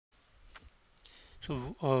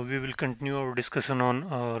So we will continue our discussion on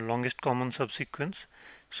longest common subsequence.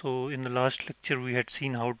 So in the last lecture we had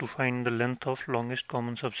seen how to find the length of longest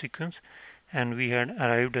common subsequence, and we had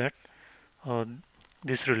arrived at uh,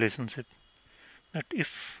 this relationship, that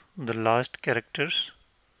if the last characters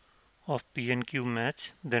of P and Q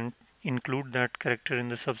match, then include that character in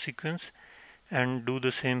the subsequence and do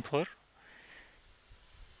the same for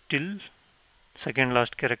till second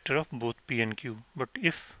last character of both P and Q. But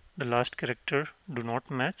if the last character do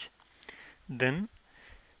not match, then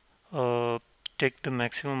uh, take the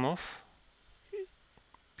maximum of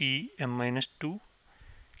Pm minus 2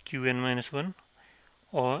 Qn minus 1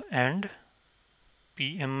 or and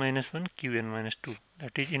Pm minus 1 Qn minus 2.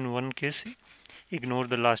 That is, in one case ignore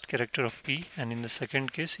the last character of P, and in the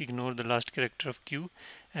second case ignore the last character of Q,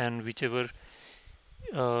 and whichever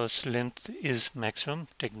length is maximum,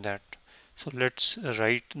 take that. So let's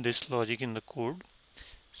write this logic in the code.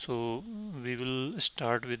 So we will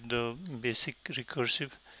start with the basic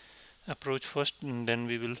recursive approach first, and then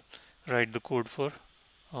we will write the code for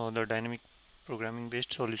the dynamic programming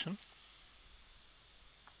based solution.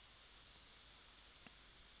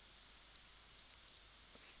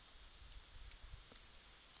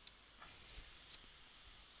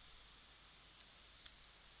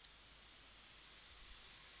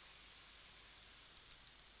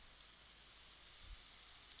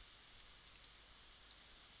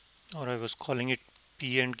 Or I was calling it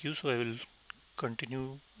P and Q, so I will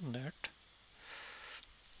continue that.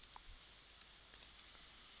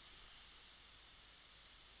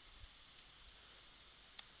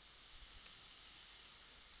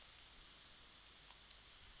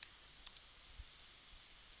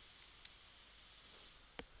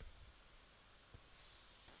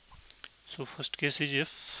 So first case is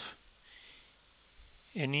if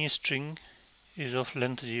any string is of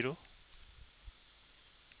length 0,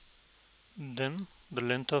 then the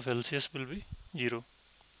length of LCS will be 0.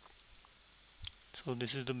 So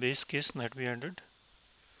this is the base case that we added.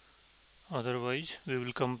 Otherwise we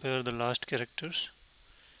will compare the last characters.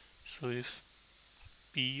 So if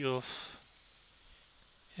P of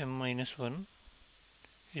m minus 1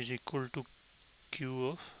 is equal to Q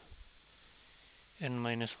of n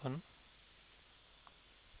minus 1,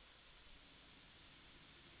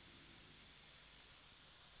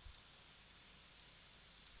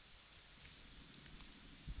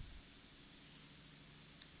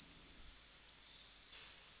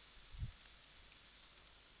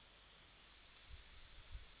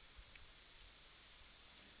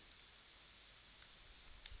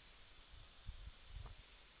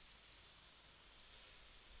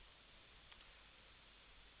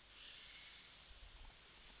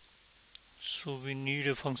 so we need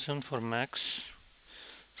a function for max.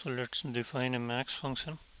 So let's define a max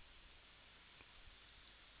function.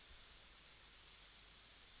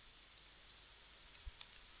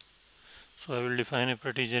 So I will define a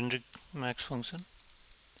pretty generic max function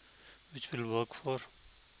which will work for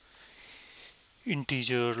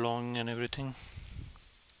integer, long and everything.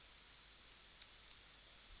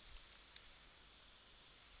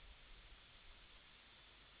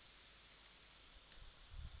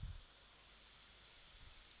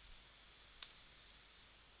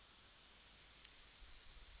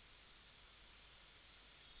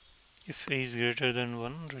 If a is greater than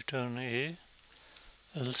 1, return a,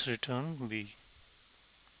 else return b.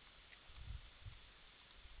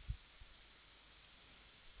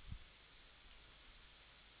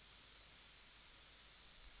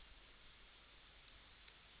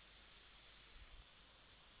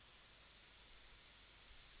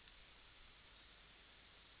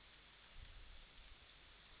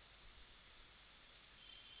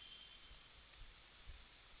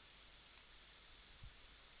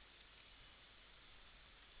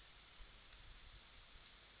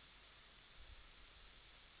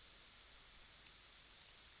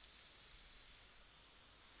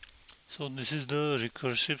 So this is the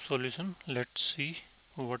recursive solution. Let's see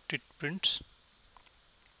what it prints.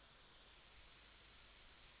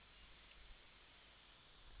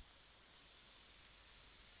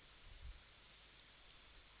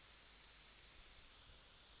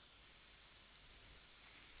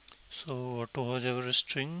 So auto hover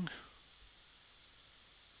string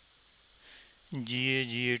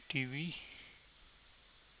GAGATV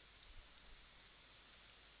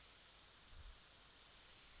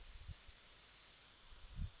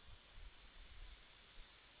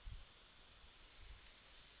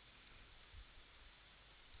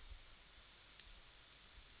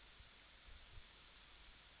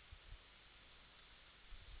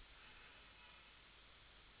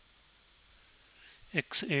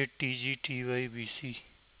X8TGTYBC.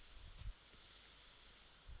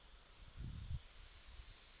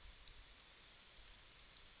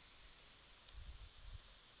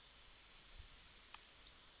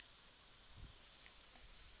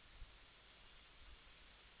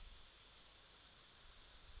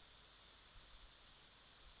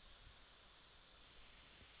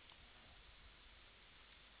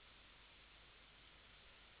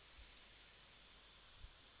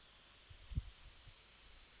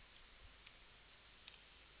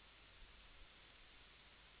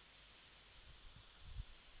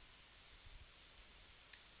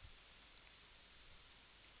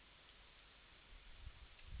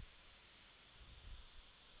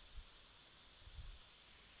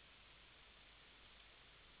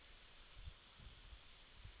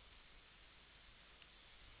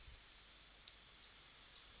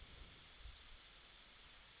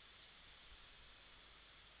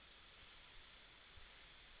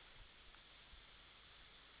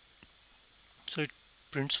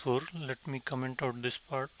 prints 4. Let me comment out this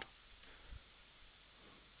part.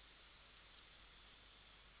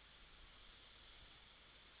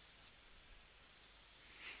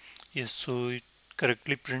 Yes, so it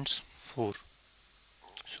correctly prints 4.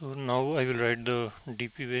 So now I will write the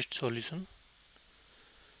DP waste solution.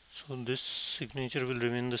 So this signature will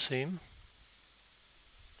remain the same.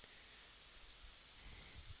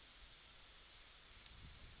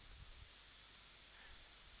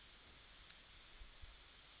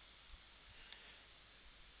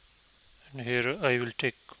 And here I will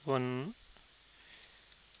take one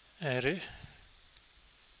array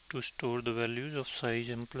to store the values of size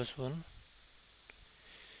m plus 1,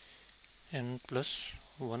 n plus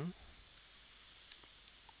 1.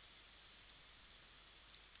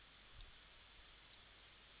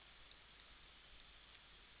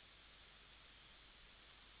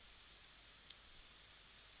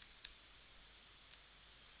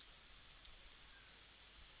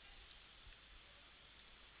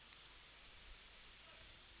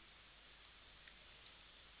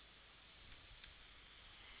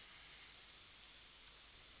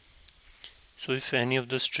 So if any of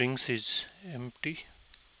the strings is empty,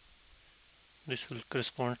 this will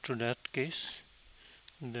correspond to that case.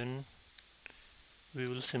 Then we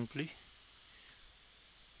will simply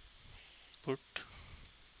put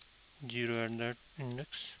 0 at that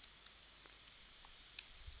index.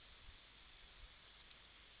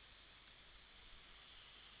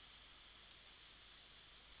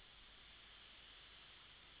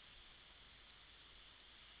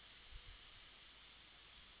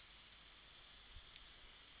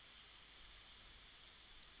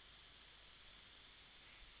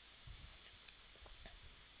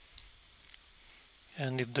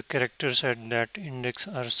 And if the characters at that index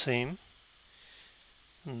are same,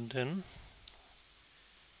 then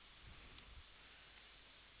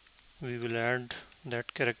we will add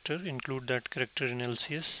that character, include that character in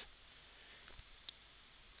LCS.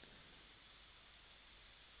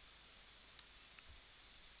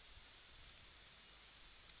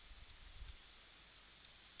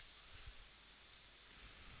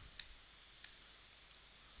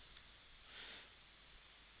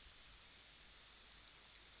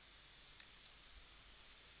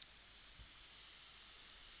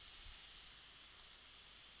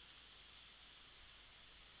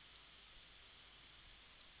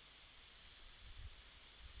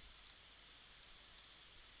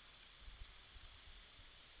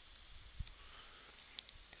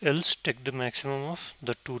 Else take the maximum of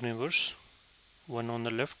the two neighbors, one on the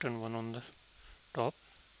left and one on the top,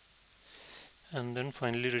 and then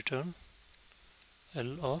finally return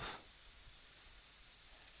L of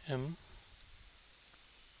m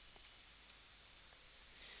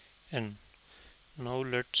n. Now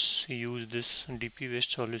let's use this DP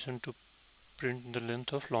waste solution to print the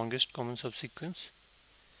length of longest common subsequence.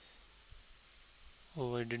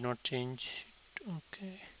 Oh, I did not change it.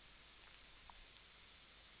 Okay.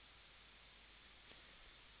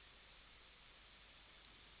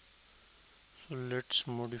 So let's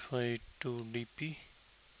modify it to DP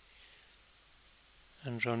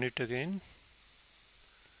and run it again.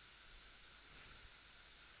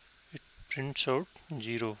 It prints out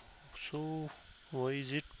 0. So why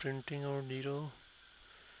is it printing out 0?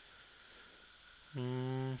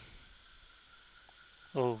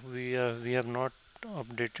 Oh, we have not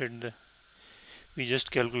updated the. We just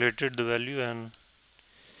calculated the value and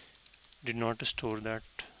did not store that.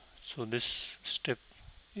 So this step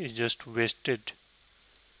is just wasted,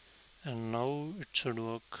 and now it should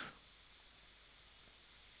work.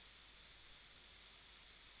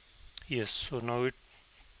 Yes, so now it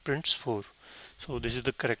prints 4. So this is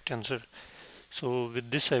the correct answer. So with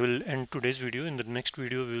this I will end today's video. In the next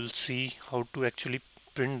video we will see how to actually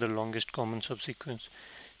print the longest common subsequence.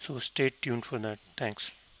 So stay tuned for that.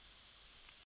 Thanks.